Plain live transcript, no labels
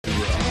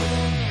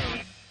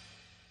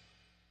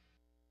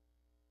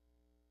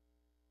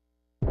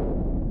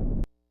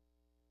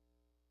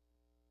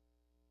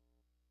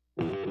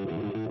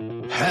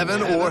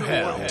Heaven or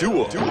hell.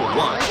 Duel 1.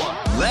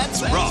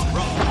 Let's rock.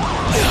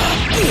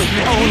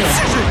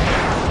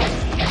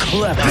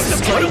 Clever. This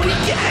is what we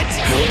get.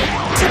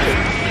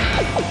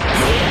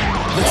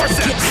 Let's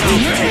get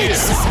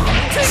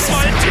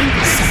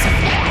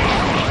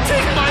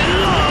Take my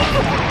love.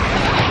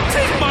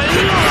 Take my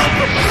love.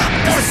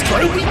 This is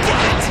what we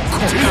get.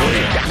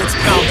 Let's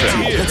counter.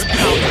 Let's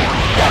counter.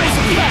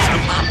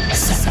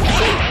 This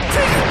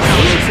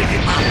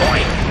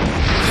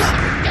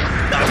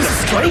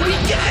is what we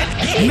get.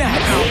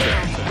 Mad counter.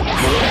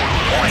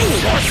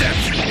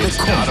 It's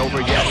not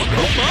over yet.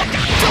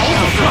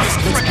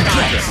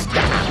 Let's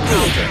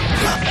counter.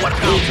 What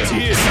counter?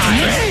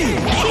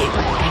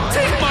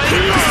 Take my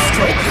love.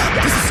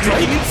 This is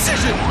straight.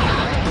 Incision.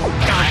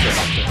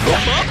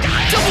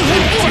 Double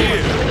hit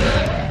here.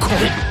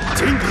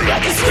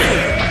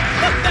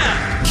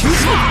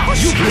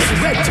 You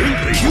misread.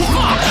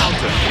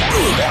 Counter.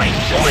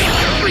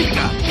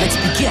 Let's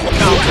begin.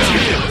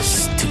 Counter.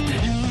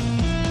 Stupid.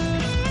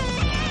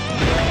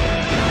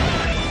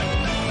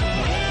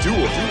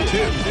 Duel 2.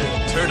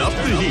 Turn up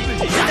the heat.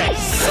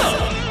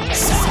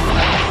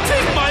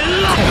 Take my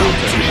love.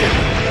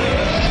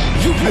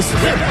 You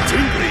misread.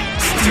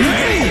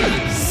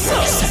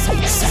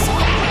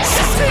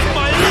 Take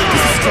my love.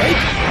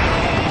 Straight.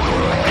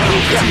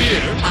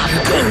 Here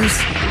goes.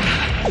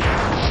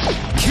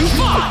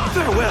 Q5.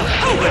 Farewell.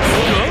 Oh, let's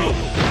go.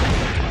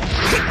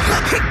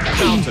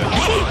 Counter.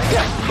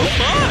 Oh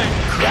my.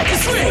 Crack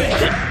is red.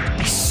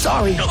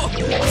 Sorry.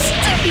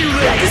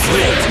 Stimulate.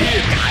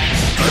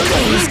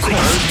 Goes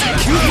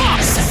Q5.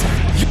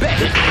 You bet.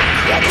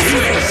 Crack is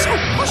red. So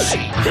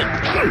mushy.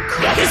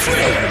 Crack is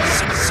red.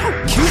 So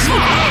Q5.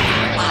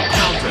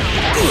 Counter.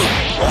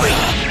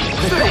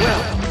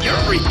 farewell.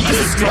 This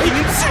is straight.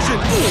 Incision.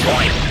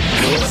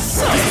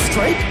 This is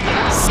straight.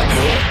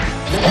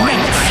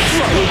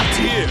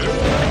 Dear.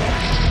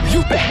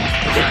 You bet.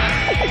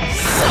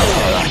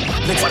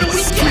 Let's What do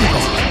we get?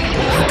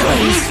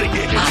 Losing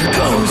it.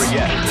 Goes.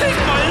 Take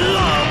my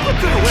love.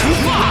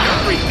 Farewell.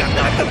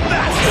 Not the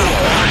best.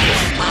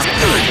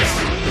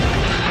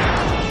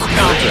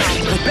 Counter.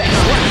 The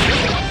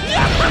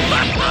best.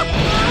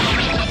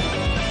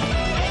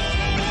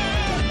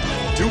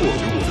 Duel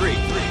 3.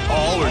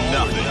 All or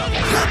nothing.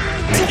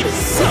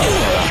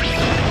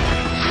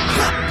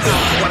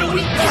 What do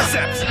we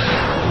accept?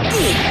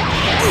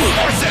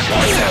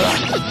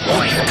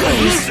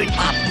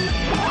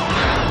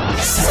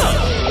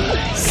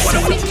 What do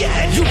we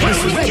get? You What do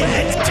we misread.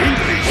 get?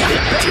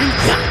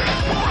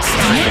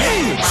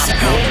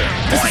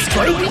 This is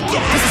straight.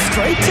 This is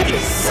straight.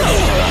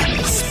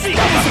 Speak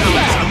That was a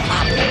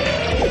blast.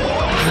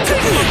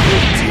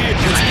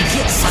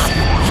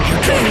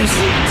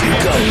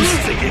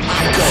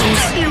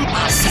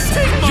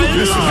 Take my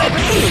love.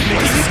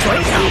 This is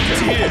straight.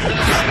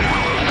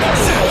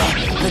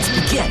 Let's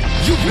begin.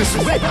 You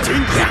misread.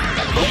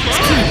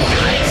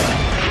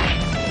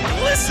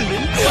 Listen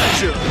in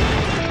pleasure.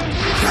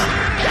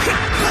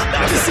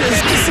 This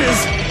is.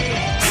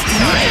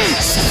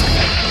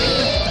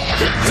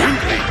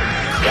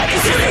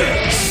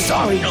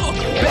 Sorry. Sorry.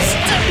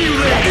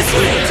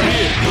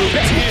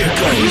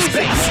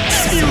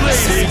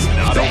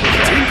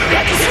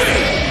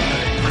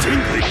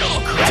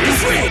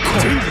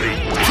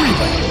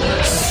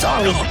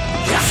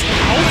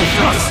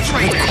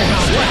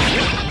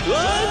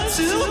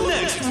 Until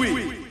next week.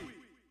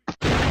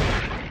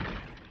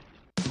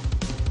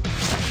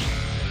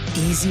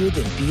 Easier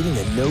than beating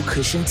a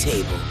no-cushion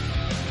table.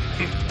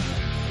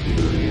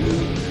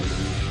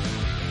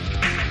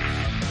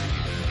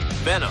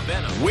 Venom.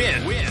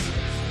 Win.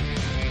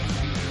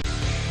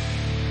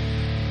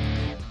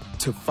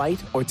 To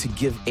fight or to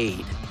give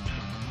aid?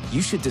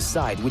 You should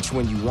decide which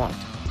one you want.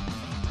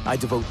 I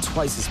devote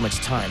twice as much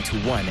time to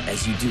one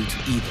as you do to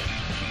either.